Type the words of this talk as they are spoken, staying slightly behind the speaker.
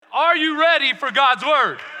Are you ready for God's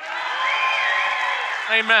word?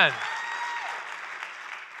 Amen.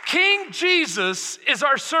 King Jesus is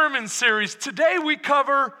our sermon series. Today we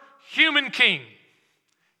cover human king.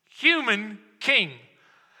 Human king.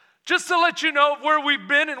 Just to let you know where we've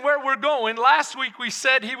been and where we're going, last week we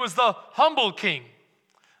said he was the humble king.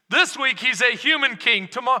 This week he's a human king.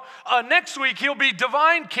 Next week he'll be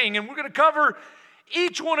divine king, and we're going to cover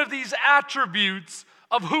each one of these attributes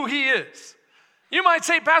of who he is. You might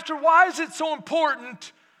say, Pastor, why is it so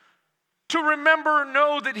important to remember and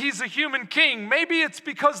know that he's a human king? Maybe it's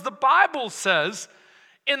because the Bible says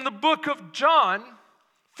in the book of John,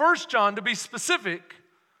 1 John to be specific,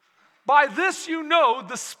 by this you know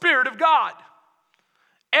the Spirit of God.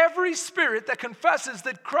 Every spirit that confesses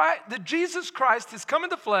that Jesus Christ has come in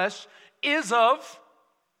the flesh is of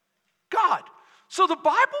God. So the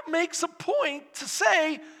Bible makes a point to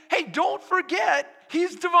say, hey, don't forget,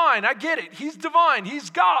 he's divine. I get it. He's divine. He's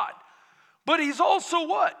God. But he's also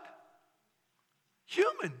what?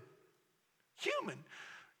 Human. Human.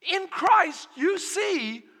 In Christ, you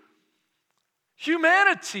see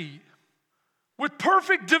humanity with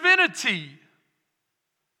perfect divinity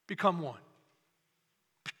become one.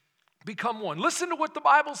 Become one. Listen to what the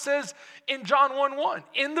Bible says in John 1:1.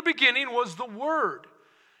 In the beginning was the Word,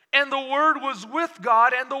 and the Word was with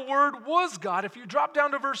God, and the Word was God. If you drop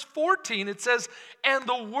down to verse 14, it says, and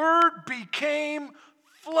the Word became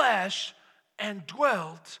flesh and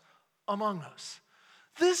dwelt among us.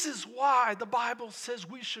 This is why the Bible says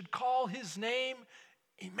we should call his name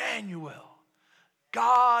Emmanuel,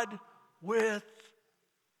 God with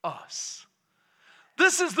us.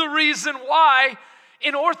 This is the reason why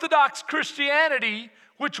in Orthodox Christianity,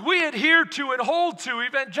 which we adhere to and hold to,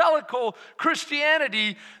 evangelical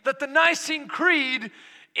Christianity, that the Nicene Creed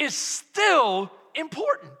is still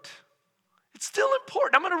important. It's still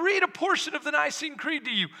important. I'm going to read a portion of the Nicene Creed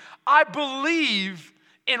to you. I believe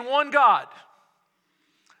in one God,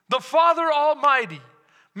 the Father Almighty,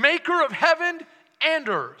 maker of heaven and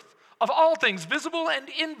earth, of all things visible and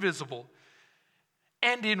invisible,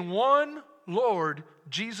 and in one Lord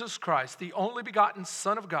Jesus Christ, the only begotten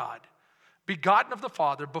Son of God, begotten of the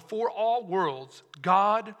Father, before all worlds,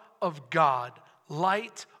 God of God,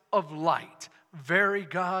 light of light, very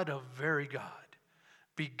God of very God,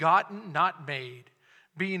 begotten, not made,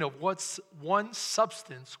 being of what's one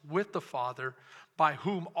substance with the Father, by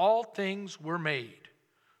whom all things were made,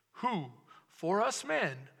 who, for us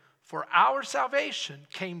men, for our salvation,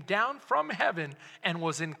 came down from heaven and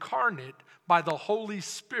was incarnate by the Holy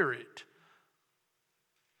Spirit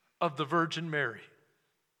of the Virgin Mary,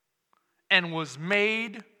 and was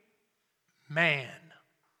made man,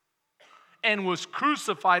 and was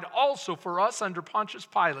crucified also for us under Pontius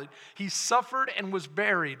Pilate. He suffered and was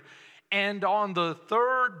buried, and on the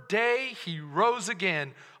third day he rose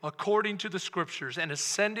again according to the Scriptures, and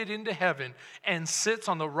ascended into heaven, and sits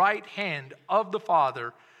on the right hand of the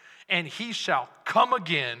Father. And he shall come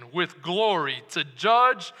again with glory to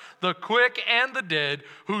judge the quick and the dead,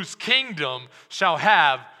 whose kingdom shall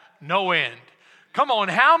have no end. Come on,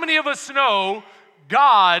 how many of us know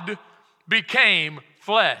God became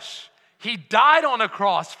flesh? He died on a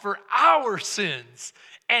cross for our sins,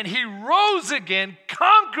 and he rose again,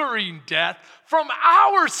 conquering death from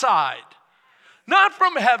our side. Not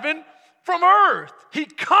from heaven, from earth. He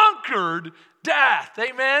conquered death,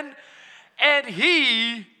 amen? And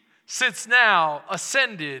he sits now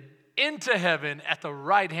ascended into heaven at the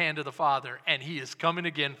right hand of the Father, and he is coming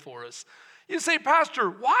again for us. You say, Pastor,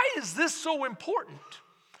 why is this so important?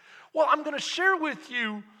 Well, I'm going to share with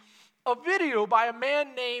you a video by a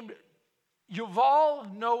man named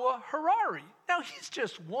Yuval Noah Harari. Now, he's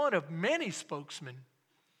just one of many spokesmen,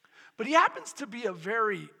 but he happens to be a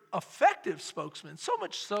very effective spokesman, so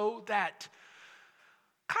much so that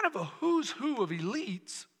kind of a who's who of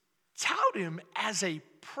elites tout him as a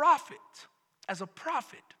prophet. As a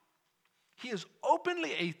prophet. He is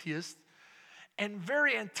openly atheist and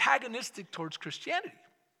very antagonistic towards Christianity.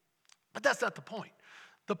 But that's not the point.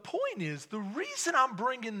 The point is, the reason I'm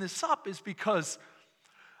bringing this up is because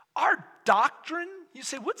our doctrine, you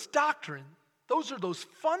say, what's doctrine? Those are those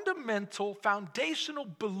fundamental, foundational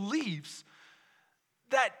beliefs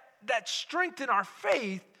that strengthen our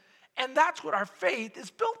faith, and that's what our faith is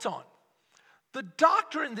built on. The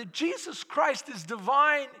doctrine that Jesus Christ is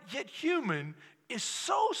divine yet human is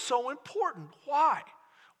so important. Why?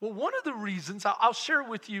 Well, one of the reasons, I'll share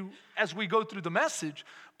with you as we go through the message,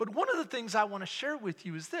 but one of the things I want to share with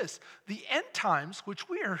you is this. The end times, which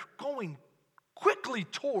we are going quickly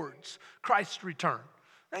towards Christ's return.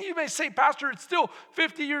 Now you may say, Pastor, it's still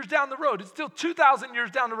 50 years down the road. It's still 2,000 years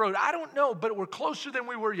down the road. I don't know, but we're closer than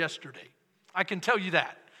we were yesterday. I can tell you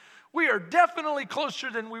that. We are definitely closer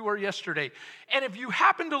than we were yesterday. And if you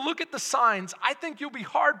happen to look at the signs, I think you'll be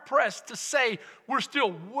hard-pressed to say we're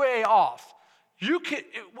still way off.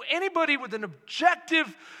 Anybody with an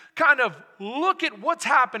objective kind of look at what's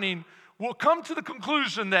happening will come to the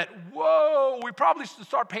conclusion that, whoa, we probably should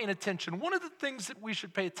start paying attention. One of the things that we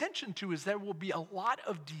should pay attention to is there will be a lot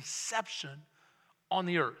of deception on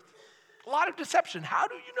the earth. A lot of deception. How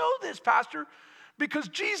do you know this, Pastor? Because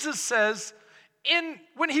Jesus says,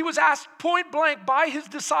 when he was asked point blank by his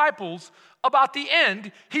disciples about the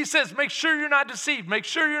end, he says, make sure you're not deceived. Make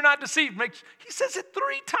sure you're not deceived. He says it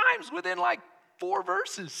 3 times within like 4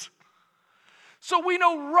 verses. So we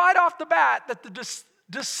know right off the bat that the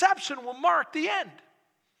deception will mark the end.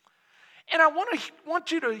 And I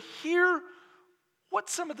want you to hear what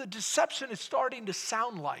some of the deception is starting to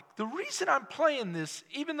sound like. The reason I'm playing this,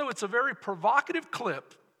 even though it's a very provocative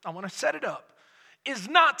clip, I want to set it up, is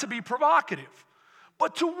not to be provocative,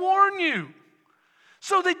 but to warn you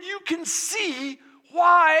so that you can see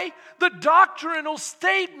why the doctrinal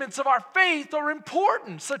statements of our faith are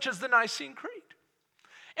important, such as the Nicene Creed.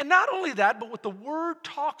 And not only that, but what the Word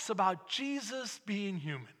talks about Jesus being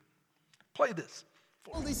human. Play this.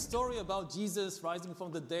 All this story about Jesus rising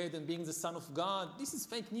from the dead and being the Son of God, this is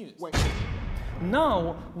fake news. Wait.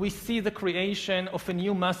 Now we see the creation of a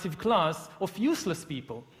new massive class of useless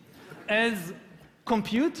people. As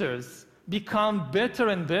computers become better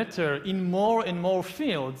and better in more and more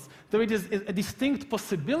fields, there is a distinct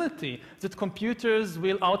possibility that computers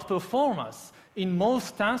will outperform us in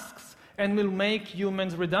most tasks and will make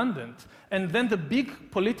humans redundant. And then the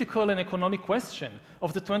big political and economic question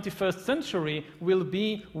of the 21st century will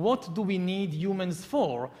be, what do we need humans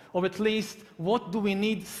for? Or at least, what do we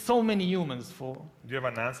need so many humans for? Do you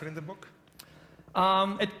have an answer in the book?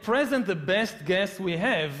 At present, the best guess we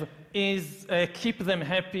have is keep them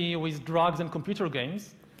happy with drugs and computer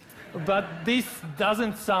games. But this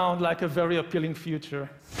doesn't sound like a very appealing future.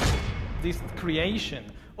 This creation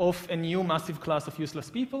of a new massive class of useless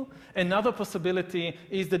people. Another possibility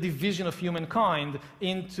is the division of humankind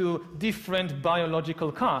into different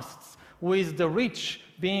biological castes, with the rich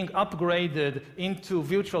being upgraded into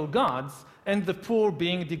virtual gods and the poor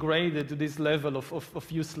being degraded to this level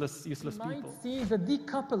of useless people. You might see the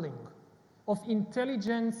decoupling of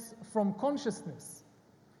intelligence from consciousness.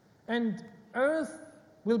 And Earth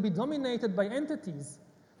will be dominated by entities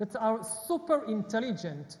that are super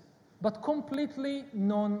intelligent but completely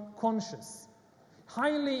non-conscious.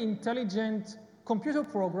 Highly intelligent computer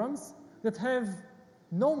programs that have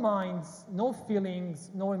no minds, no feelings,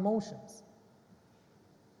 no emotions.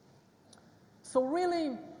 So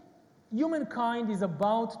really, humankind is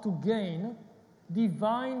about to gain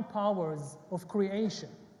divine powers of creation.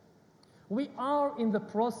 We are in the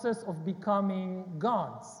process of becoming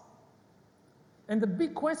gods. And the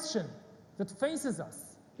big question that faces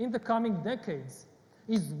us in the coming decades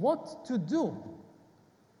is what to do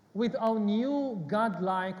with our new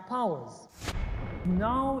godlike powers.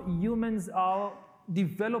 Now humans are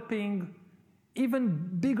developing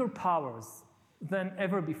even bigger powers than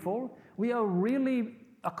ever before. We are really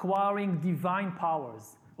acquiring divine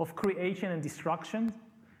powers of creation and destruction.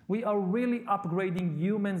 We are really upgrading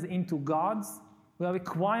humans into gods. We are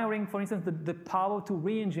acquiring, for instance, the power to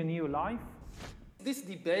re-engineer life. This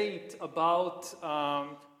debate about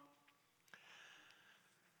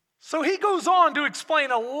So he goes on to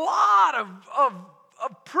explain a lot of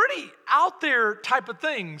pretty out there type of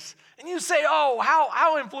things. And you say, oh,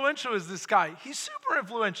 how influential is this guy? He's super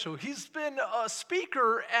influential. He's been a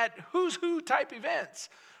speaker at who's who type events,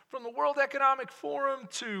 from the World Economic Forum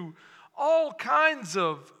to all kinds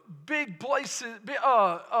of big places,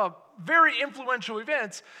 very influential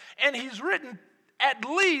events. And he's written at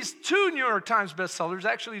least 2 New York Times bestsellers.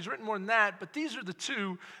 Actually, he's written more than that, but these are the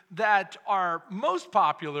 2 that are most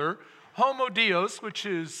popular. Homo Deus, which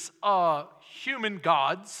is human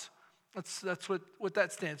gods. That's what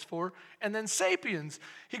that stands for. And then Sapiens.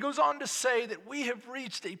 He goes on to say that we have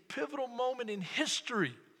reached a pivotal moment in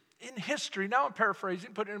history. Now I'm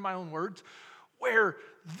paraphrasing, putting it in my own words, where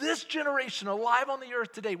this generation alive on the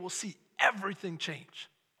earth today will see everything change.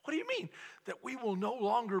 What do you mean? That we will no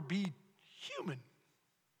longer be human.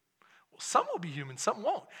 Some will be human, some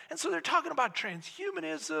won't. And so they're talking about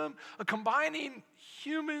transhumanism, combining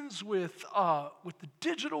humans with the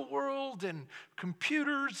digital world and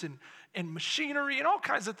computers and machinery and all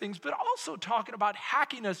kinds of things, but also talking about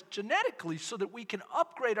hacking us genetically so that we can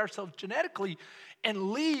upgrade ourselves genetically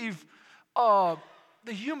and leave the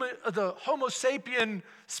Homo sapien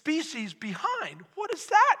species behind. What is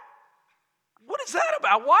that? What is that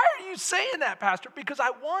about? Why are you saying that, Pastor? Because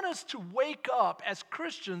I want us to wake up as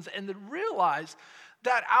Christians and to realize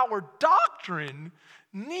that our doctrine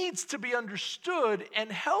needs to be understood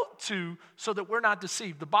and held to so that we're not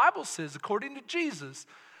deceived. The Bible says, according to Jesus,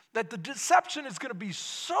 that the deception is going to be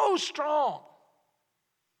so strong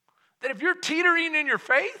that if you're teetering in your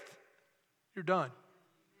faith, you're done.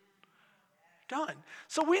 Done.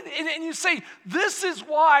 So and you say, this is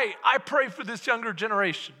why I pray for this younger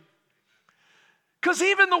generation. Because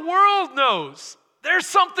even the world knows there's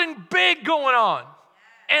something big going on.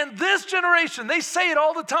 And this generation, they say it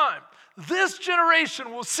all the time, this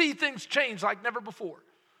generation will see things change like never before.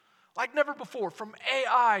 Like never before, from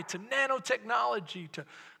AI to nanotechnology to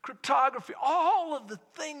cryptography, all of the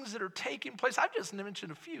things that are taking place. I've just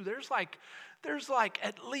mentioned a few. There's like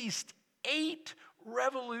at least 8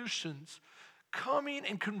 revolutions coming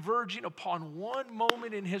and converging upon one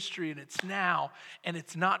moment in history, and it's now, and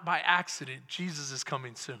it's not by accident. Jesus is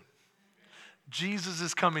coming soon. Jesus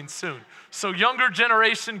is coming soon. So younger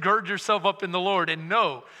generation, gird yourself up in the Lord and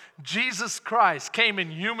know Jesus Christ came in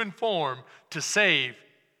human form to save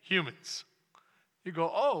humans. You go,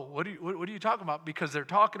 oh, what are you talking about? Because they're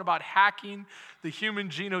talking about hacking the human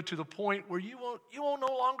genome to the point where you won't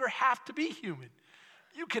no longer have to be human.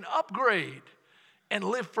 You can upgrade and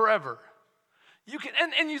live forever. You can,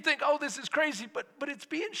 and you think, oh, this is crazy, but it's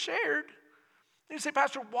being shared. And you say,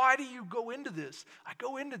 Pastor, why do you go into this? I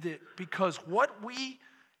go into it because what we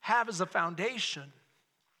have as a foundation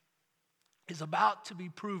is about to be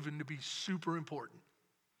proven to be super important.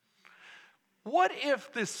 What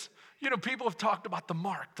if this, people have talked about the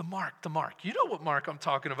mark. You know what mark I'm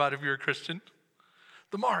talking about if you're a Christian.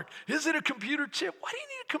 The mark. Is it a computer chip? Why do you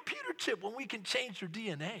need a computer chip when we can change your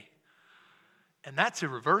DNA? And that's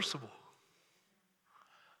irreversible.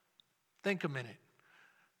 Think a minute.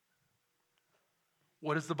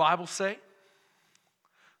 What does the Bible say?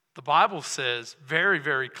 The Bible says very,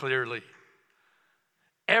 very clearly,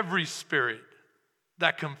 every spirit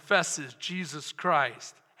that confesses Jesus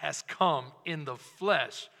Christ has come in the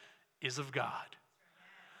flesh is of God.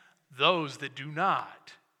 Those that do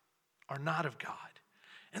not are not of God.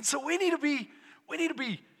 And so we need to be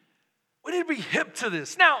hip to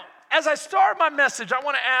this. Now, as I start my message, I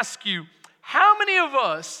want to ask you, how many of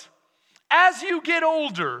us, as you get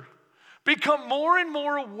older, become more and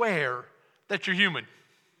more aware that you're human?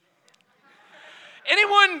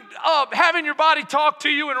 Anyone having your body talk to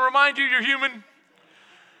you and remind you you're human?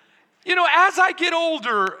 As I get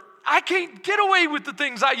older, I can't get away with the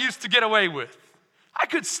things I used to get away with. I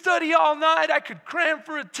could study all night. I could cram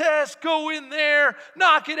for a test, go in there,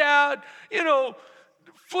 knock it out,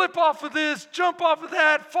 flip off of this, jump off of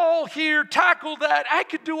that, fall here, tackle that. I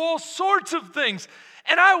could do all sorts of things.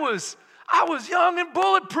 And I was young and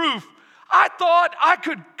bulletproof. I thought I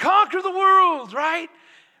could conquer the world, right?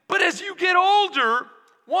 But as you get older,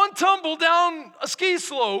 one tumble down a ski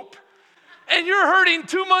slope, and you're hurting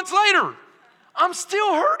 2 months later. I'm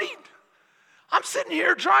still hurting. I'm sitting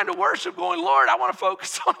here trying to worship, going, Lord, I want to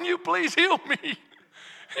focus on you. Please heal me.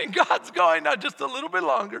 And God's going, now just a little bit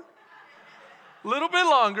longer. A little bit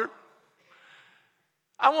longer.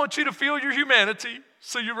 I want you to feel your humanity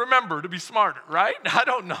so you remember to be smarter, right? I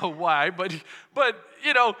don't know why, but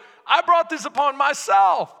I brought this upon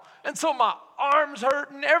myself. And so my arm's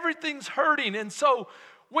hurting, everything's hurting. And so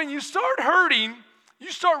when you start hurting,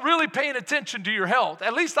 you start really paying attention to your health.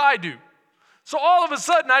 At least I do. So all of a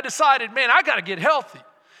sudden I decided, man, I got to get healthy.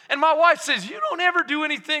 And my wife says, you don't ever do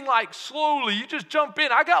anything like slowly. You just jump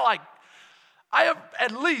in. I have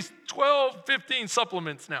at least 12, 15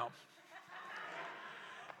 supplements now.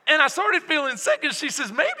 And I started feeling sick, and she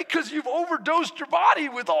says, maybe because you've overdosed your body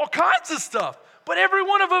with all kinds of stuff. But every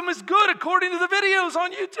one of them is good according to the videos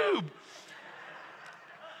on YouTube.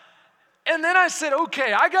 And then I said,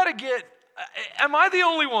 okay, am I the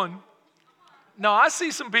only one? No, I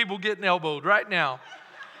see some people getting elbowed right now.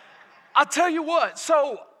 I'll tell you what,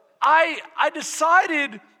 so I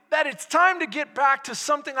decided that it's time to get back to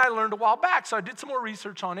something I learned a while back. So I did some more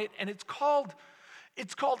research on it, and it's called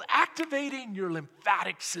activating your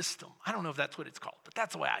lymphatic system. I don't know if that's what it's called, but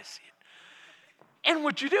that's the way I see it. And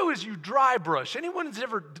what you do is you dry brush. Anyone who's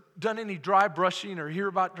ever done any dry brushing or hear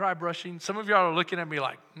about dry brushing? Some of y'all are looking at me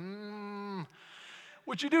like,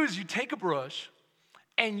 What you do is you take a brush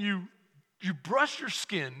and you brush your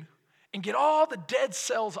skin and get all the dead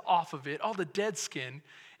cells off of it, all the dead skin,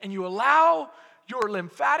 and you allow your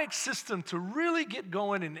lymphatic system to really get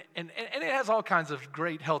going, and it has all kinds of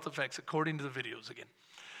great health effects according to the videos again.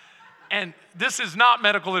 And this is not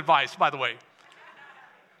medical advice, by the way.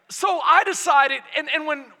 So I decided, and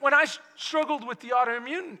when I struggled with the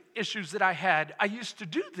autoimmune issues that I had, I used to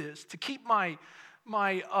do this to keep my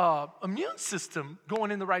immune system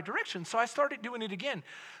going in the right direction. So I started doing it again.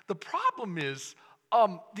 The problem is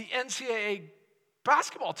the NCAA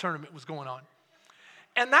basketball tournament was going on.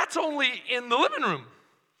 And that's only in the living room.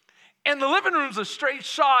 And the living room's a straight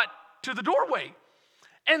shot to the doorway.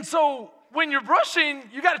 And so when you're brushing,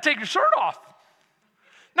 you got to take your shirt off.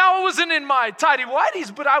 Now, I wasn't in my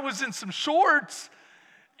tighty-whities, but I was in some shorts.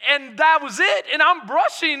 And that was it. And I'm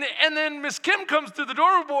brushing, and then Miss Kim comes through the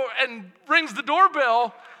door and rings the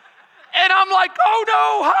doorbell. And I'm like, oh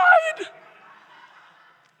no, hide.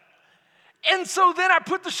 And so then I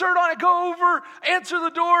put the shirt on, I go over, answer the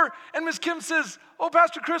door, and Miss Kim says, oh,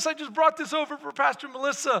 Pastor Chris, I just brought this over for Pastor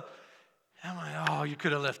Melissa. And I'm like, oh, you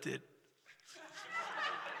could have left it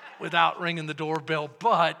without ringing the doorbell,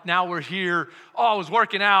 but now we're here. Oh, I was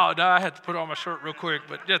working out. I had to put on my shirt real quick,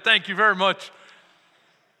 but yeah, thank you very much.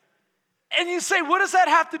 And you say, what does that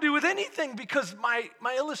have to do with anything? Because my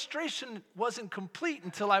illustration wasn't complete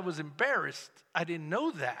until I was embarrassed. I didn't know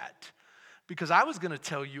that. Because I was going to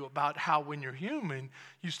tell you about how when you're human,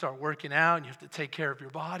 you start working out and you have to take care of your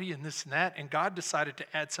body and this and that. And God decided to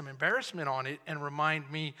add some embarrassment on it and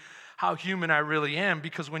remind me how human I really am.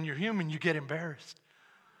 Because when you're human, you get embarrassed.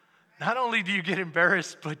 Not only do you get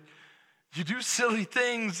embarrassed, but you do silly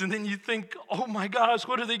things and then you think, oh my gosh,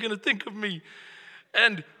 what are they going to think of me?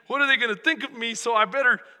 And what are they going to think of me? So I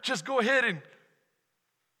better just go ahead and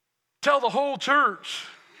tell the whole church.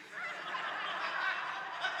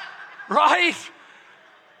 Right?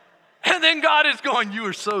 And then God is going, you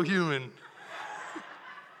are so human.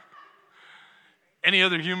 Any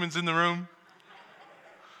other humans in the room?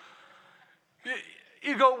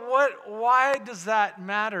 You go, what? Why does that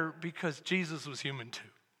matter? Because Jesus was human too.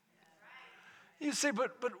 You say,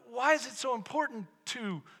 but why is it so important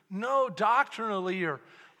to know doctrinally or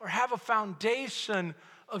have a foundation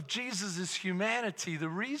of Jesus' humanity? The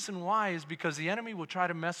reason why is because the enemy will try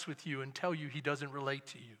to mess with you and tell you he doesn't relate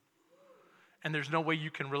to you. And there's no way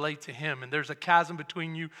you can relate to him. And there's a chasm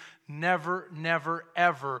between you. Never, never,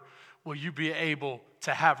 ever will you be able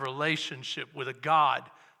to have a relationship with a God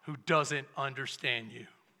who doesn't understand you.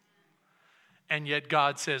 And yet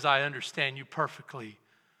God says, I understand you perfectly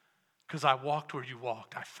because I walked where you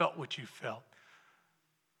walked. I felt what you felt.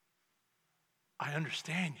 I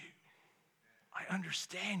understand you. I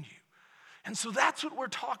understand you. And so that's what we're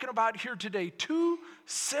talking about here today. Two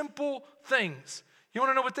simple things. You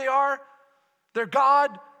want to know what they are? They're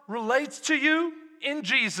God relates to you in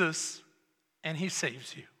Jesus and he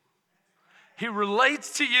saves you. He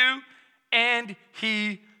relates to you and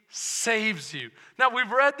he saves you. Now, we've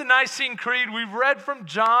read the Nicene Creed. We've read from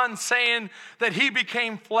John saying that he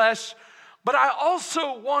became flesh. But I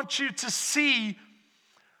also want you to see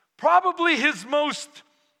probably his most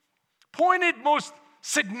pointed, most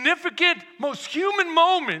significant, most human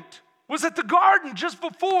moment was at the garden just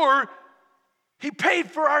before he paid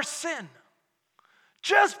for our sin.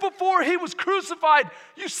 Just before he was crucified.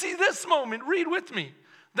 You see this moment. Read with me.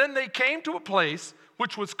 Then they came to a place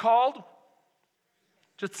which was called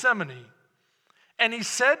Gethsemane. And he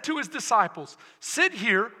said to his disciples, sit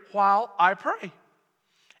here while I pray.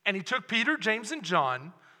 And he took Peter, James, and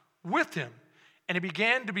John with him. And he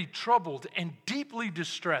began to be troubled and deeply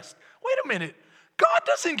distressed. Wait a minute. God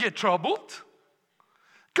doesn't get troubled.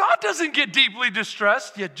 God doesn't get deeply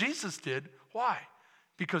distressed. Yet Jesus did. Why?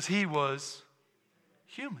 Because he was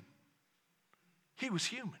human. He was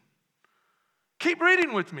human. Keep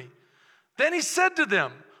reading with me. Then he said to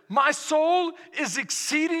them, my soul is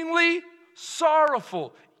exceedingly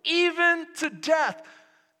sorrowful, even to death.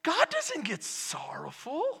 God doesn't get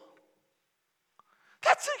sorrowful.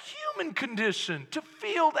 That's a human condition, to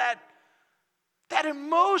feel that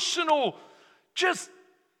emotional, just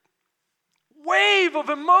wave of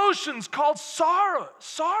emotions called sorrow.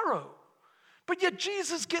 But yet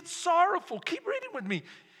Jesus gets sorrowful. Keep reading with me.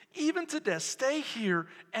 Even to death, stay here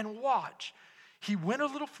and watch. He went a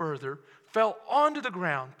little further, fell onto the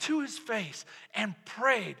ground to his face, and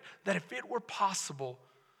prayed that if it were possible,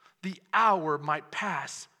 the hour might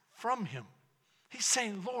pass from him. He's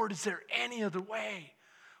saying, Lord, is there any other way?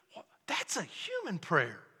 Well, that's a human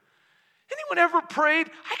prayer. Anyone ever prayed?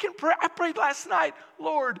 I can pray. I prayed last night,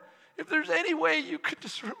 Lord, if there's any way you could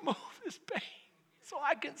just remove this pain so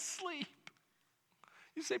I can sleep.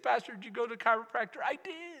 You say, Pastor, did you go to a chiropractor? I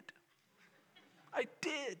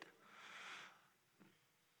did.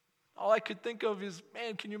 All I could think of is,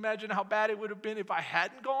 man, can you imagine how bad it would have been if I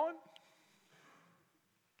hadn't gone?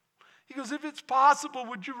 He goes, if it's possible,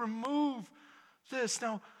 would you remove this?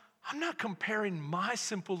 Now, I'm not comparing my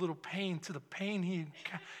simple little pain to the pain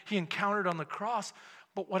he encountered on the cross,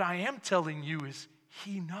 but what I am telling you is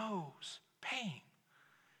he knows pain.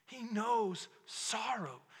 He knows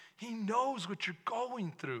sorrow. He knows what you're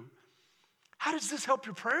going through. How does this help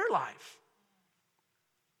your prayer life?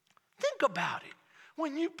 Think about it.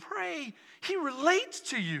 When you pray, he relates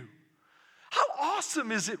to you. How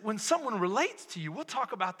awesome is it when someone relates to you? We'll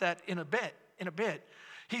talk about that in a bit.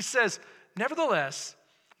 He says, nevertheless,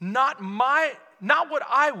 not what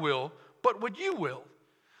I will, but what you will.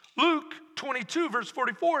 Luke 22, verse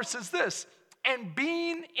 44 says this, and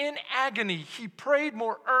being in agony, he prayed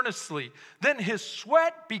more earnestly. Then his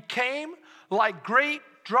sweat became like great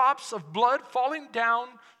drops of blood falling down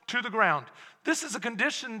to the ground. This is a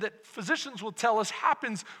condition that physicians will tell us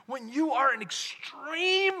happens when you are in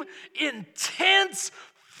extreme, intense,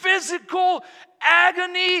 physical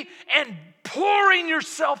agony and pouring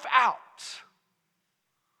yourself out.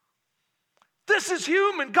 This is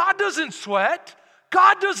human. God doesn't sweat.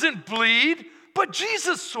 God doesn't bleed. But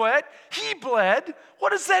Jesus sweat. He bled.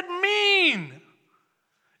 What does that mean?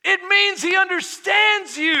 It means he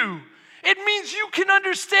understands you. It means you can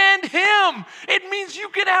understand him. It means you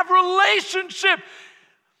can have relationship.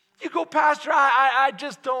 You go, Pastor, I'm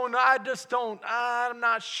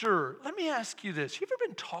not sure. Let me ask you this. You ever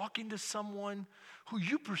been talking to someone who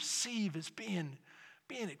you perceive as being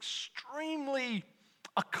extremely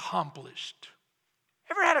accomplished?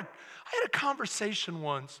 I had a conversation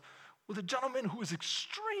once with a gentleman who was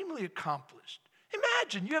extremely accomplished.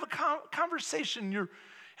 Imagine you have a conversation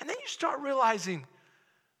and then you start realizing,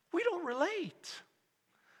 we don't relate.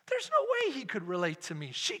 There's no way he could relate to me.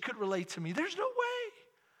 She could relate to me. There's no way.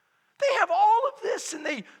 They have all of this and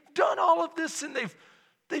they've done all of this and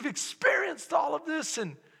they've experienced all of this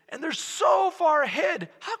and they're so far ahead.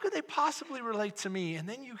 How could they possibly relate to me? And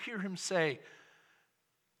then you hear him say,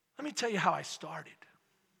 let me tell you how I started.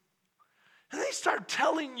 And they start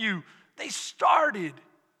telling you they started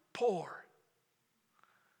poor,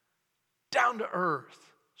 down to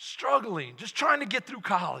earth, struggling, just trying to get through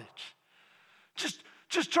college,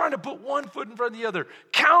 just trying to put one foot in front of the other,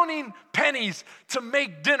 counting pennies to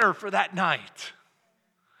make dinner for that night.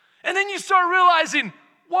 And then you start realizing,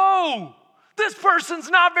 whoa, this person's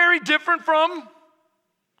not very different from.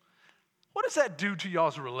 What does that do to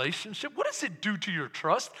y'all's relationship? What does it do to your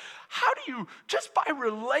trust? How do you, just by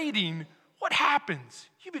relating, what happens?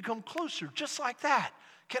 You become closer just like that.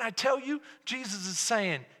 Can I tell you, Jesus is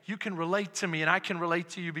saying, you can relate to me and I can relate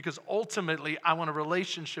to you because ultimately I want a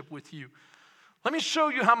relationship with you. Let me show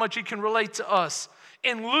you how much he can relate to us.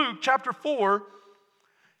 In Luke chapter 4,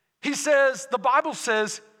 the Bible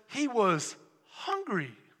says he was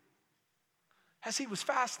hungry as he was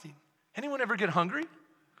fasting. Anyone ever get hungry?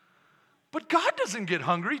 But God doesn't get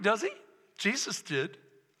hungry, does he? Jesus did.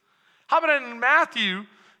 How about in Matthew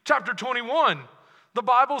chapter 21? The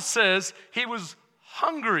Bible says he was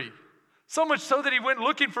hungry, so much so that he went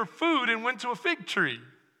looking for food and went to a fig tree.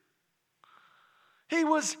 He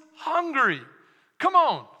was hungry. Come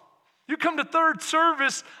on. You come to third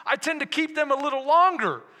service, I tend to keep them a little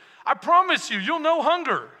longer. I promise you, you'll know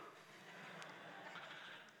hunger.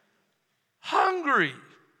 Hungry.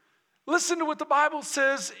 Listen to what the Bible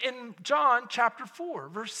says in John chapter 4,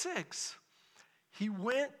 verse 6. He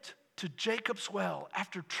went to Jacob's well.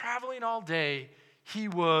 After traveling all day, he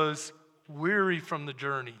was weary from the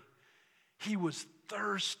journey. He was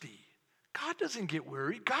thirsty. God doesn't get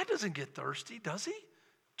weary. God doesn't get thirsty, does he?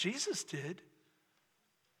 Jesus did.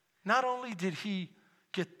 Not only did he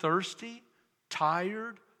get thirsty,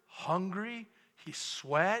 tired, hungry, he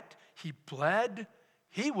sweat, he bled,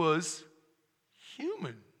 he was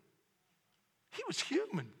human. He was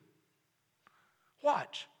human.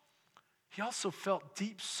 Watch. He also felt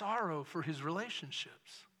deep sorrow for his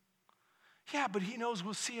relationships. Yeah, but he knows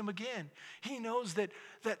we'll see him again. He knows that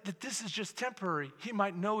this is just temporary. He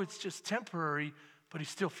might know it's just temporary, but he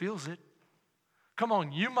still feels it. Come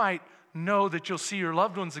on, you might know that you'll see your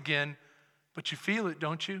loved ones again, but you feel it,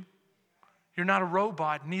 don't you? You're not a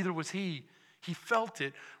robot, neither was he. He felt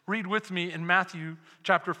it. Read with me in Matthew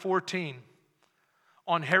chapter 14.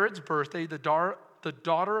 On Herod's birthday, the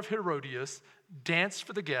daughter of Herodias danced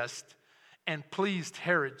for the guest and pleased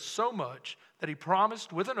Herod so much that he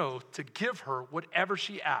promised with an oath to give her whatever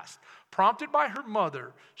she asked. Prompted by her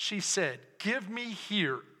mother, she said, "Give me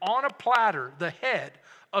here on a platter the head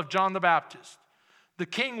of John the Baptist." The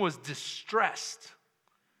king was distressed,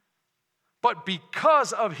 but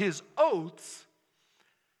because of his oaths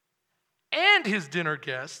and his dinner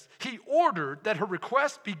guests, he ordered that her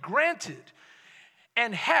request be granted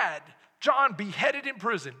and had John beheaded in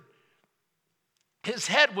prison. His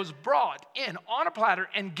head was brought in on a platter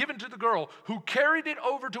and given to the girl, who carried it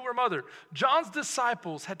over to her mother. John's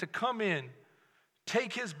disciples had to come in,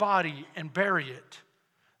 take his body, and bury it.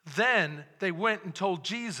 Then they went and told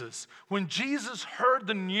Jesus. When Jesus heard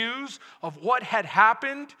the news of what had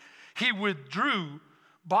happened, he withdrew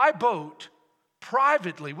by boat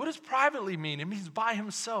privately. What does privately mean? It means by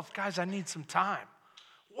himself. Guys, I need some time.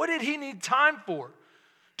 What did he need time for?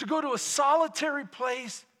 To go to a solitary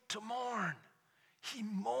place to mourn. He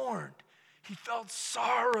mourned. He felt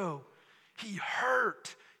sorrow. He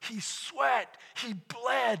hurt. He sweat. He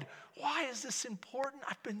bled. Why is this important?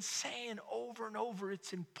 I've been saying over and over,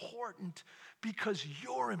 it's important because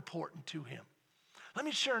you're important to him. Let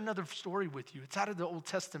me share another story with you. It's out of the Old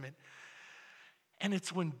Testament. And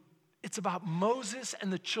it's about Moses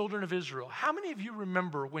and the children of Israel. How many of you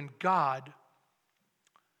remember when God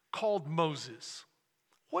called Moses?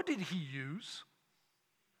 What did he use?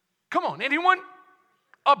 Come on, anyone?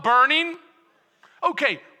 A burning?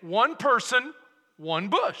 Okay, one person, one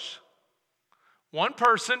bush. One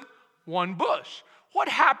person, one bush. What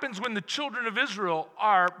happens when the children of Israel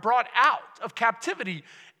are brought out of captivity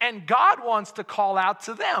and God wants to call out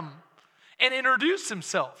to them and introduce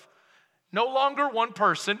himself? No longer one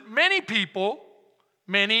person, many people,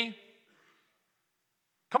 one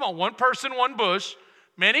person, one bush,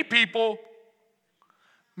 many people,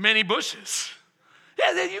 many bushes.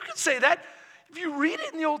 Yeah, you can say that. If you read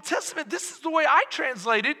it in the Old Testament, this is the way I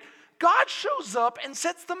translate it. God shows up and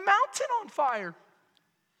sets the mountain on fire.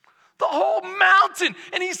 The whole mountain.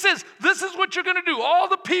 And he says, this is what you're going to do. All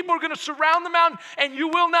the people are going to surround the mountain, and you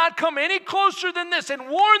will not come any closer than this, and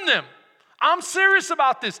warn them. I'm serious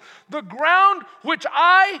about this. The ground which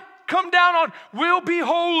I come down on will be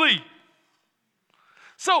holy.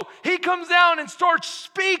 So he comes down and starts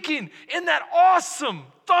speaking in that awesome,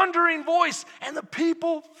 thundering voice, and the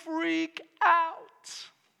people freak out.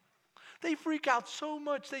 They freak out so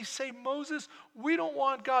much, they say, Moses, we don't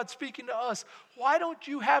want God speaking to us. Why don't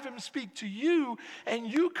you have him speak to you,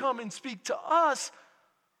 and you come and speak to us?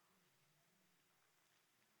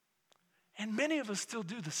 And many of us still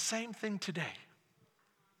do the same thing today.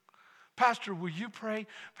 Pastor, will you pray?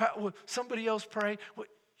 Will somebody else pray? Well,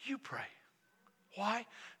 you pray. Why?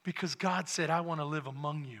 Because God said, I want to live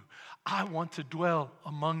among you. I want to dwell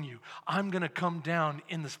among you. I'm going to come down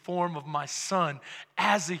in the form of my son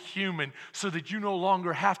as a human so that you no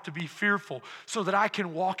longer have to be fearful, so that I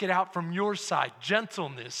can walk it out from your side.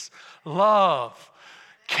 Gentleness, love,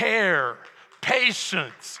 care,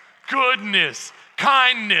 patience, goodness,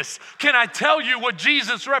 kindness. Can I tell you what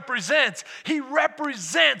Jesus represents? He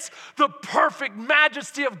represents the perfect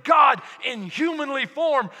majesty of God in humanly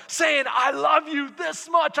form, saying, I love you this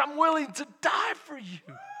much. I'm willing to die for you.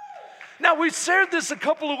 Now, we shared this a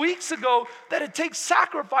couple of weeks ago that it takes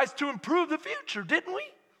sacrifice to improve the future, didn't we?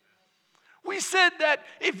 We said that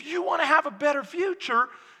if you want to have a better future,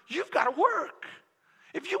 you've got to work.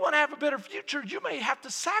 If you want to have a better future, you may have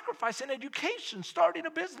to sacrifice in education, starting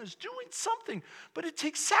a business, doing something. But it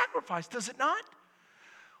takes sacrifice, does it not?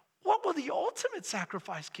 What will the ultimate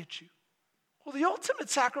sacrifice get you? Well, the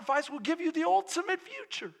ultimate sacrifice will give you the ultimate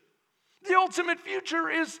future. The ultimate future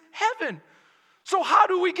is heaven. So how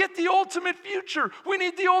do we get the ultimate future? We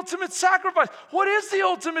need the ultimate sacrifice. What is the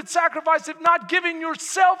ultimate sacrifice if not giving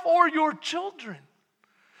yourself or your children?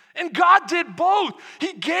 And God did both.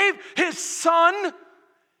 He gave his son,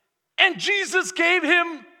 and Jesus gave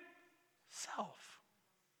himself.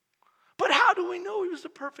 But how do we know he was the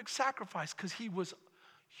perfect sacrifice? Because he was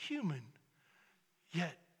human,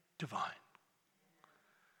 yet divine.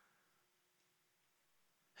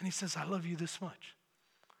 And he says, I love you this much.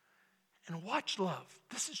 And watch love.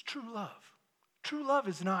 This is true love. True love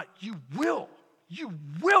is not, you will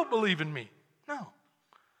believe in me. No.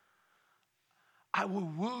 I will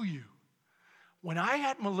woo you. When I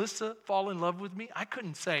had Melissa fall in love with me, I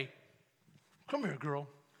couldn't say, come here, girl.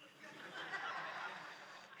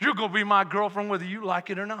 You're going to be my girlfriend whether you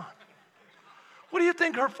like it or not. What do you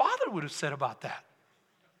think her father would have said about that?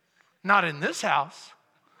 Not in this house.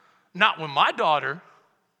 Not with my daughter.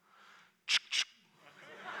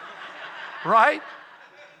 Right?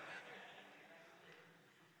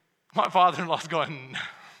 My father-in-law's going,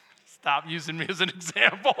 stop using me as an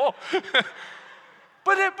example.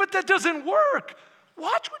 But that doesn't work.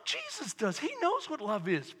 Watch what Jesus does. He knows what love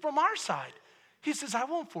is from our side. He says, I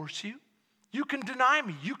won't force you. You can deny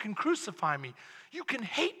me. You can crucify me. You can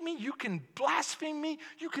hate me. You can blaspheme me.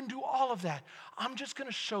 You can do all of that. I'm just going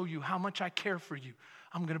to show you how much I care for you.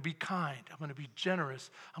 I'm going to be kind. I'm going to be generous.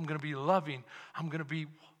 I'm going to be loving. I'm going to be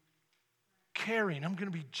caring. I'm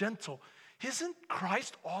going to be gentle. Isn't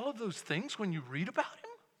Christ all of those things when you read about him?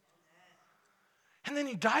 And then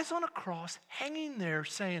he dies on a cross, hanging there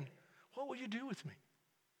saying, what will you do with me?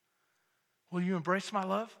 Will you embrace my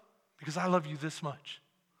love? Because I love you this much.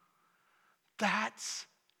 That's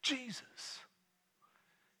Jesus.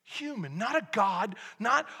 Human, not a God,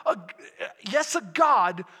 yes, a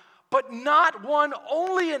God, but not one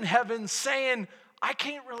only in heaven saying, I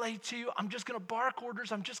can't relate to you. I'm just going to bark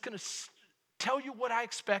orders. I'm just going to tell you what I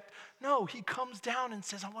expect. No, he comes down and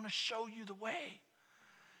says, I want to show you the way.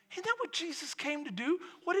 Isn't that what Jesus came to do?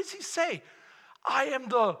 What does he say? I am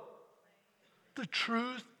the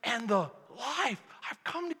truth and the life. I've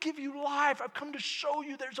come to give you life. I've come to show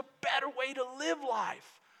you there's a better way to live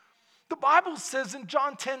life. The Bible says in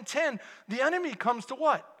John 10:10, the enemy comes to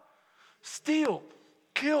what? Steal,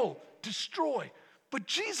 kill, destroy. But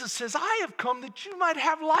Jesus says, I have come that you might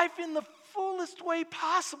have life in the fullest way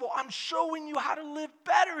possible. I'm showing you how to live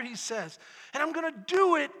better, he says. And I'm going to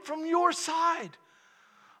do it from your side.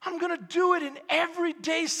 I'm going to do it in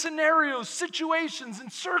everyday scenarios, situations,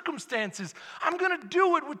 and circumstances. I'm going to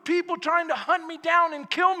do it with people trying to hunt me down and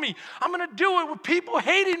kill me. I'm going to do it with people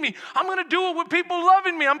hating me. I'm going to do it with people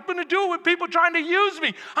loving me. I'm going to do it with people trying to use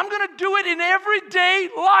me. I'm going to do it in everyday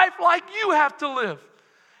life like you have to live.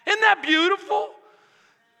 Isn't that beautiful?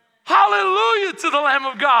 Hallelujah to the Lamb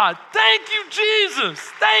of God. Thank you, Jesus.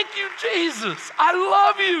 Thank you, Jesus. I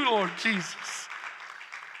love you, Lord Jesus.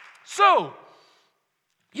 So,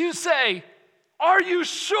 you say, are you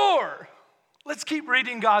sure? Let's keep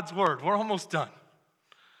reading God's word. We're almost done.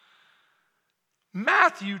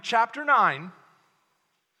 Matthew chapter 9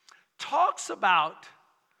 talks about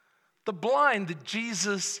the blind that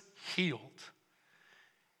Jesus healed.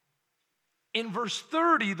 In verse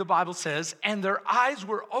 30, the Bible says, and their eyes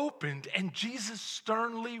were opened, and Jesus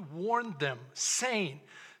sternly warned them, saying,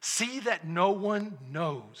 see that no one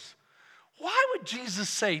knows. Why would Jesus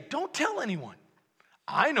say, don't tell anyone?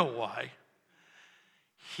 I know why.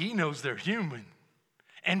 He knows they're human.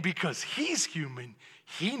 And because he's human,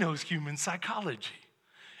 he knows human psychology.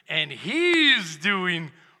 And he's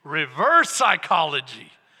doing reverse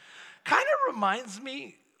psychology. Kind of reminds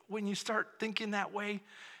me, when you start thinking that way,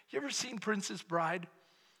 you ever seen Princess Bride?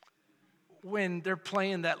 When they're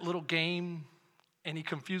playing that little game and he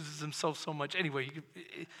confuses himself so much. Anyway,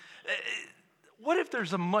 what if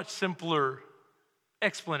there's a much simpler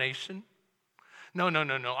explanation? No.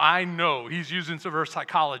 I know he's using reverse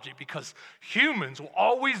psychology because humans will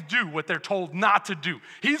always do what they're told not to do.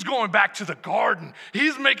 He's going back to the garden.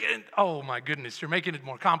 He's making, oh my goodness, you're making it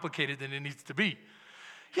more complicated than it needs to be.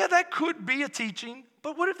 Yeah, that could be a teaching,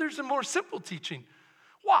 but what if there's a more simple teaching?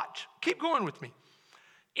 Watch, keep going with me.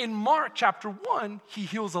 In Mark chapter 1, he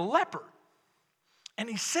heals a leper. And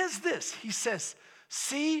he says this, he says,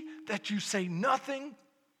 see that you say nothing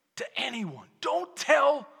to anyone. Don't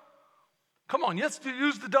tell. Come on, let's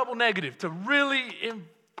use the double negative to really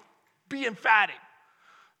be emphatic.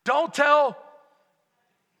 Don't tell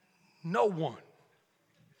no one.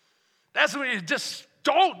 That's when you just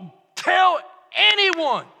don't tell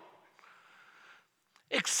anyone.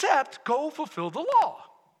 Except go fulfill the law.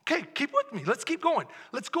 Okay, keep with me. Let's keep going.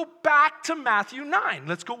 Let's go back to Matthew 9.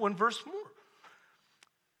 Let's go one verse more.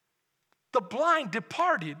 The blind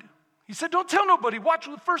departed. He said, don't tell nobody. Watch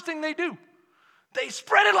the first thing they do. They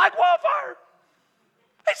spread it like wildfire.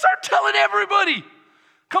 They start telling everybody.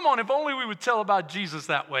 Come on, if only we would tell about Jesus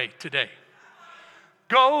that way today.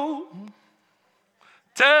 Go,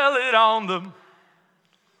 tell it on them.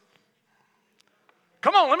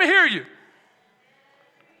 Come on, let me hear you.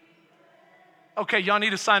 Okay, y'all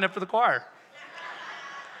need to sign up for the choir.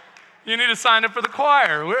 You need to sign up for the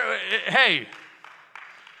choir. Hey,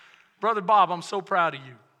 Brother Bob, I'm so proud of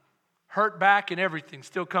you. Hurt back and everything,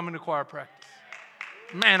 still coming to choir practice.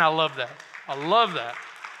 Man, I love that. I love that.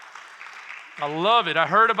 I love it. I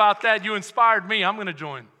heard about that. You inspired me. I'm going to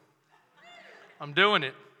join. I'm doing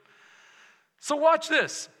it. So watch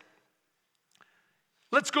this.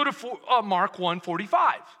 Let's go to Mark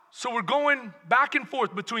 1:45. So we're going back and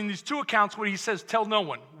forth between these two accounts where he says, tell no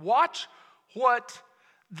one. Watch what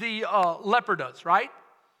the leper does, right?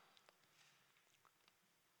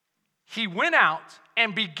 He went out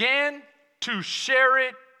and began to share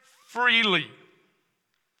it freely.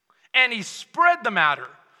 And he spread the matter.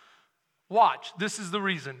 Watch, this is the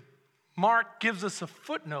reason. Mark gives us a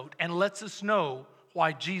footnote and lets us know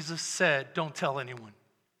why Jesus said, don't tell anyone.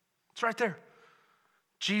 It's right there.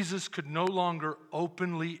 Jesus could no longer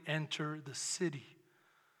openly enter the city,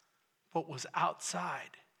 but was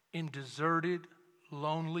outside in deserted,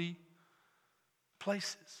 lonely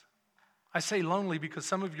places. I say lonely because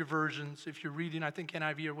some of your versions, if you're reading, I think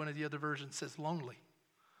NIV or one of the other versions says lonely.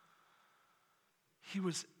 He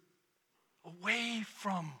was away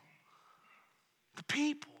from the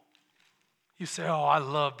people. You say, oh, I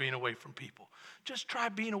love being away from people. Just try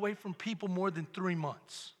being away from people more than 3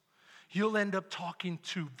 months. You'll end up talking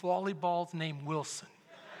to volleyballs named Wilson.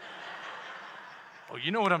 Oh,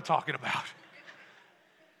 you know what I'm talking about.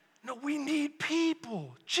 No, we need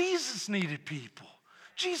people. Jesus needed people.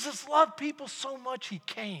 Jesus loved people so much he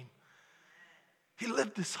came. He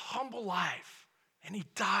lived this humble life and he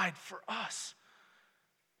died for us.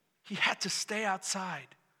 He had to stay outside.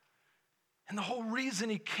 And the whole reason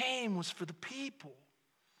he came was for the people.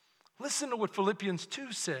 Listen to what Philippians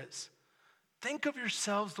 2 says. Think of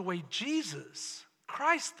yourselves the way Jesus,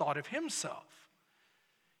 Christ, thought of himself.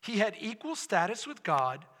 He had equal status with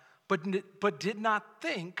God, but did not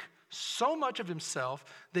think so much of himself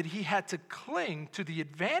that he had to cling to the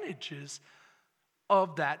advantages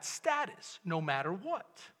of that status, no matter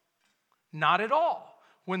what. Not at all.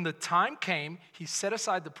 When the time came, he set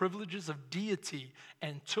aside the privileges of deity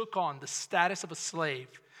and took on the status of a slave,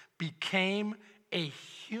 became a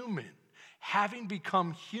human. Having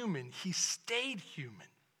become human, he stayed human.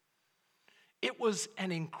 It was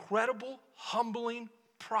an incredible, humbling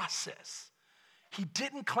process. He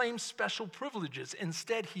didn't claim special privileges.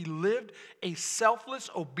 Instead, he lived a selfless,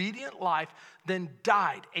 obedient life, then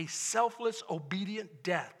died a selfless, obedient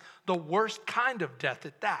death. The worst kind of death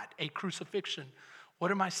at that, a crucifixion.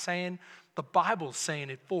 What am I saying? The Bible's saying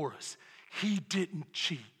it for us. He didn't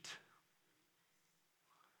cheat.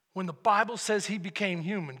 When the Bible says he became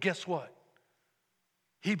human, guess what?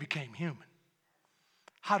 He became human.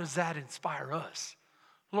 How does that inspire us?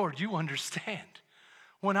 Lord, you understand.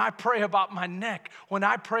 When I pray about my neck, when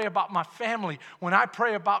I pray about my family, when I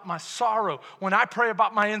pray about my sorrow, when I pray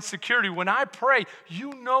about my insecurity, when I pray,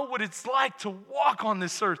 you know what it's like to walk on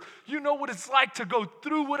this earth. You know what it's like to go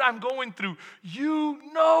through what I'm going through. You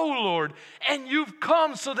know, Lord, and you've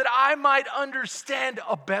come so that I might understand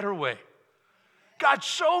a better way. God,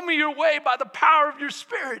 show me your way by the power of your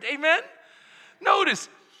Spirit. Amen? Notice,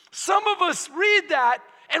 some of us read that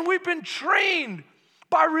and we've been trained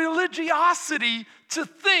by religiosity to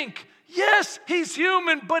think, yes, he's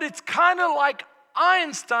human, but it's kind of like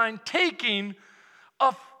Einstein taking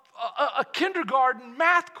a kindergarten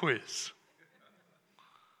math quiz.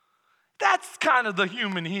 That's kind of the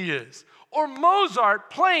human he is. Or Mozart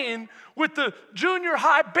playing with the junior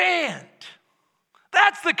high band.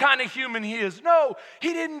 That's the kind of human he is. No,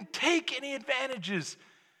 he didn't take any advantages.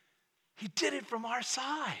 He did it from our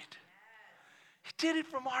side. He did it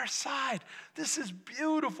from our side. This is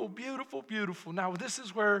beautiful, beautiful, beautiful. Now, this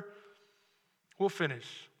is where we'll finish.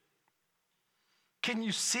 Can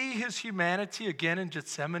you see his humanity again in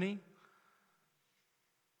Gethsemane?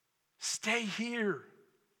 Stay here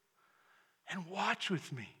and watch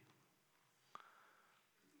with me.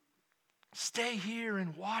 Stay here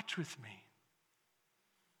and watch with me.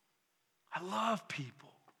 I love people.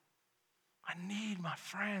 I need my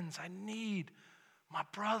friends. I need my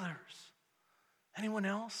brothers. Anyone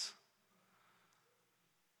else?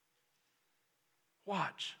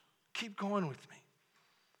 Watch. Keep going with me.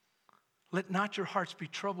 Let not your hearts be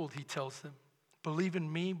troubled, he tells them. Believe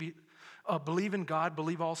in me, believe in God,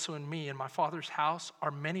 believe also in me. In my Father's house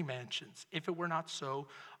are many mansions. If it were not so,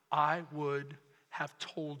 I would have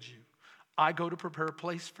told you. I go to prepare a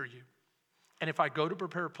place for you. And if I go to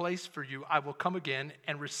prepare a place for you, I will come again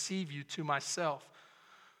and receive you to myself,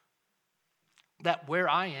 that where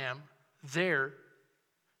I am, there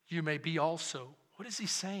you may be also. What is he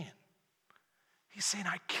saying? He's saying,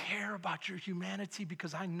 I care about your humanity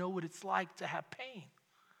because I know what it's like to have pain.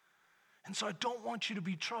 And so I don't want you to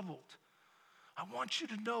be troubled. I want you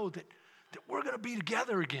to know that we're going to be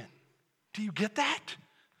together again. Do you get that?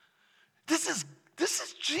 This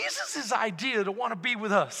is Jesus' idea to want to be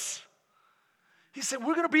with us. He said,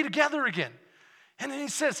 we're going to be together again. And then he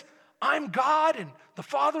says, I'm God and the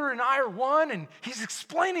Father and I are one. And he's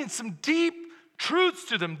explaining some deep truths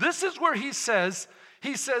to them. This is where he says,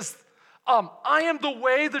 I am the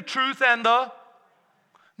way, the truth, and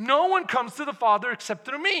no one comes to the Father except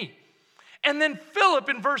through me. And then Philip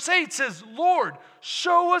in verse 8 says, Lord,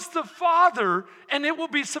 show us the Father and it will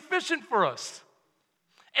be sufficient for us.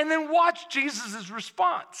 And then watch Jesus'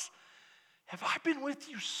 response. Have I been with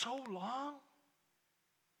you so long?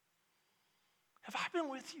 Have I been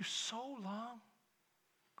with you so long?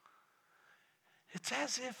 It's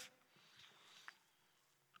as if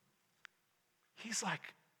he's like,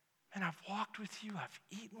 man, I've walked with you, I've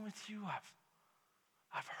eaten with you,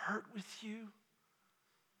 I've hurt with you.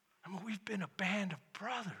 I mean, we've been a band of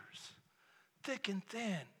brothers, thick and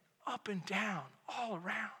thin, up and down, all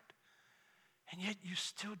around. And yet you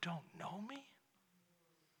still don't know me?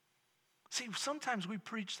 See, sometimes we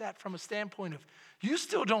preach that from a standpoint of, you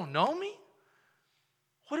still don't know me?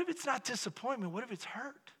 What if it's not disappointment? What if it's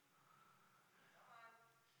hurt?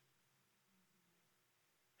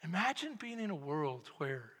 Imagine being in a world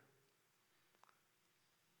where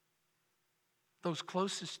those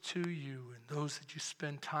closest to you and those that you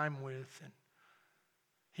spend time with, and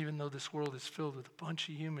even though this world is filled with a bunch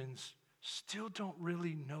of humans, still don't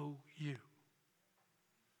really know you.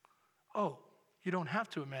 Oh, you don't have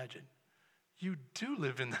to imagine. You do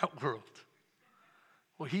live in that world.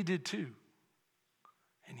 Well, he did too.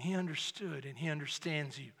 And he understood and he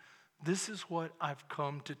understands you. This is what I've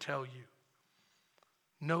come to tell you.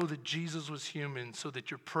 Know that Jesus was human so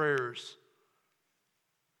that your prayers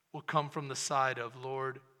will come from the side of,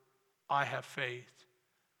 Lord, I have faith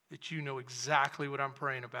that you know exactly what I'm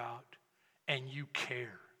praying about and you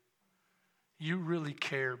care. You really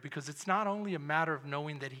care, because it's not only a matter of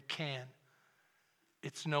knowing that he can,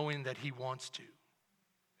 it's knowing that he wants to,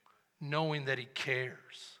 knowing that he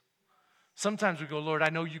cares. Sometimes we go, Lord, I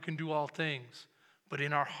know you can do all things, but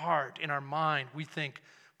in our heart, in our mind, we think,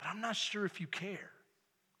 but I'm not sure if you care.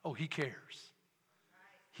 Oh, he cares.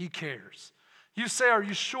 He cares. You say, are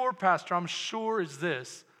you sure, Pastor? I'm sure is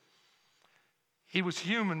this. He was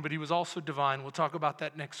human, but he was also divine. We'll talk about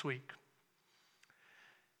that next week.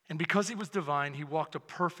 And because he was divine, he walked a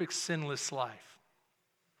perfect, sinless life.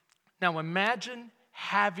 Now imagine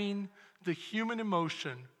having the human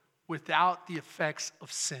emotion without the effects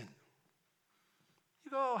of sin.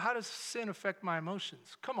 You go, oh, how does sin affect my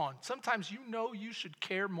emotions? Come on, sometimes you know you should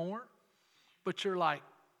care more, but you're like,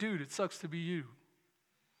 dude, it sucks to be you.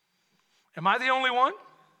 Am I the only one?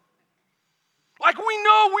 Like, we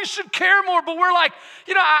know we should care more, but we're like,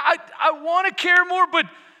 I want to care more, but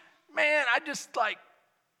man,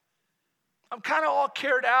 I'm kind of all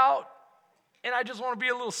cared out, and I just want to be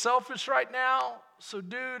a little selfish right now. So,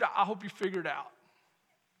 dude, I hope you figure it out.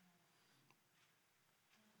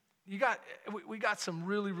 We got some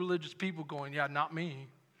really religious people going, yeah, not me.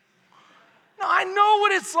 No, I know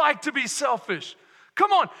what it's like to be selfish.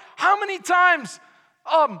 Come on, how many times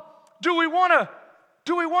do we want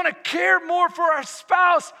to care more for our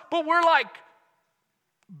spouse, but we're like,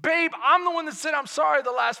 babe, I'm the one that said I'm sorry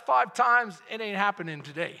the last 5 times. It ain't happening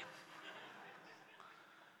today.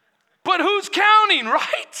 But who's counting,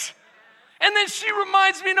 right? And then she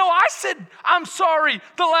reminds me, no, I said I'm sorry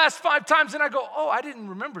the last 5 times. And I go, oh, I didn't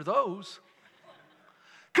remember those.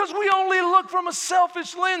 Because we only look from a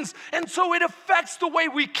selfish lens. And so it affects the way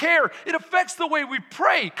we care. It affects the way we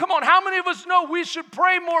pray. Come on, how many of us know we should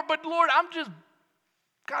pray more? But Lord, I'm just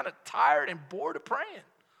kind of tired and bored of praying.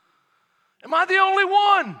 Am I the only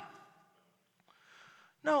one?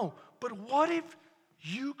 No, but what if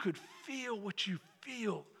you could feel what you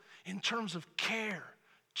feel in terms of care,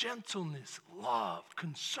 gentleness, love,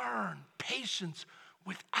 concern, patience,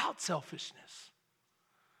 without selfishness,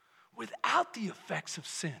 without the effects of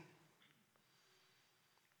sin?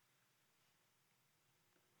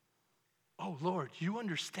 Oh, Lord, you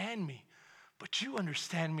understand me, but you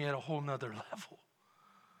understand me at a whole nother level.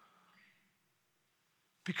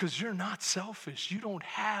 Because you're not selfish. You don't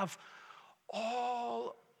have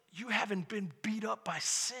you haven't been beat up by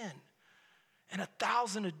sin and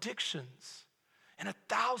 1,000 addictions and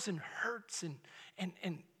 1,000 hurts and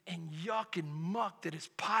yuck and muck that is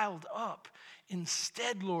piled up.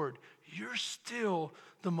 Instead, Lord, you're still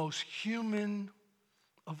the most human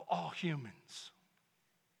of all humans.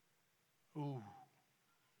 Ooh.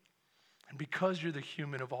 And because you're the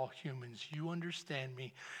human of all humans, you understand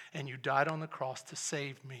me, and you died on the cross to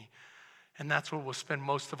save me. And that's where we'll spend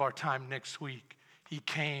most of our time next week. He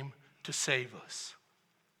came to save us.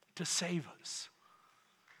 To save us.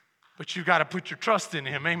 But you've got to put your trust in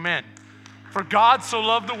him. Amen. For God so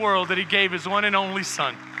loved the world that he gave his one and only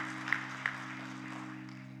son.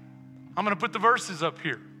 I'm going to put the verses up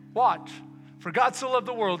here. Watch. For God so loved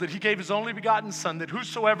the world that he gave his only begotten son, that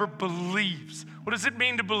whosoever believes. What does it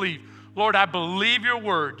mean to believe? Lord, I believe your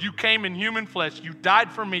word. You came in human flesh. You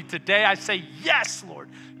died for me. Today I say, yes, Lord.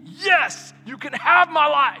 Yes, you can have my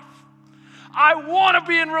life. I want to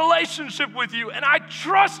be in relationship with you, and I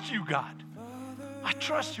trust you, God. I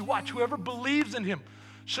trust you. Watch, whoever believes in him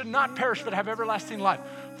should not perish but have everlasting life.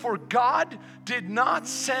 For God did not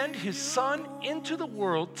send his son into the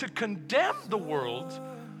world to condemn the world,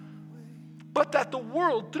 but that the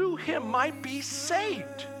world through him might be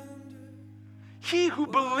saved. He who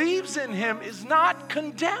believes in him is not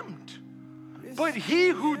condemned, but he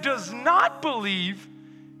who does not believe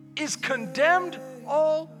is condemned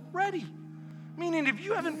already. Meaning, if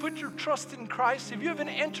you haven't put your trust in Christ, if you haven't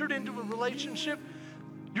entered into a relationship,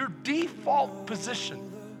 your default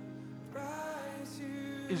position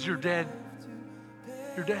is you're dead.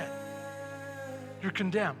 You're dead. You're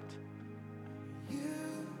condemned.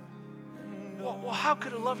 Well, how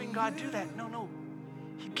could a loving God do that? No.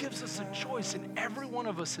 He gives us a choice, and every one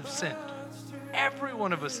of us have sinned. Every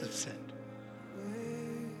one of us have sinned.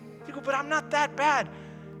 You go, but I'm not that bad.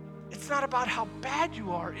 It's not about how bad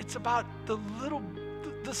you are. It's about the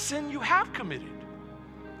sin you have committed.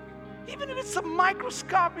 Even if it's a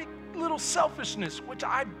microscopic little selfishness, which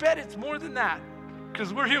I bet it's more than that,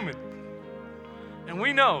 because we're human. And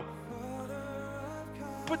we know.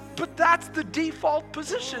 But that's the default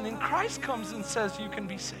position. And Christ comes and says you can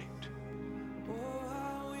be saved.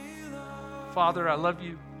 Father, I love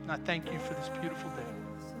you, and I thank you for this beautiful day.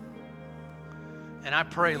 And I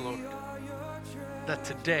pray, Lord, that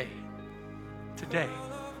today,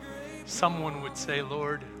 someone would say,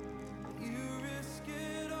 Lord,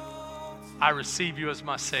 I receive you as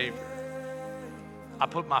my Savior. I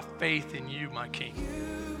put my faith in you, my King.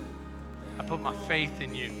 I put my faith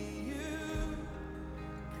in you.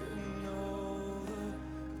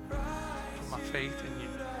 Put my faith in you.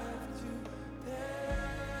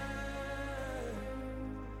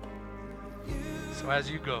 So as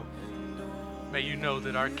you go, may you know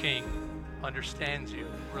that our King understands you,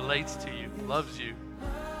 relates to you, loves you,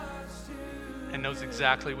 and knows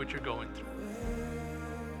exactly what you're going through.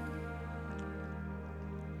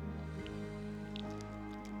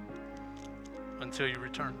 Until you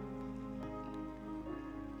return.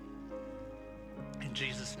 In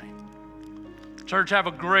Jesus' name. Church, have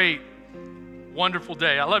a great, wonderful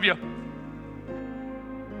day. I love you.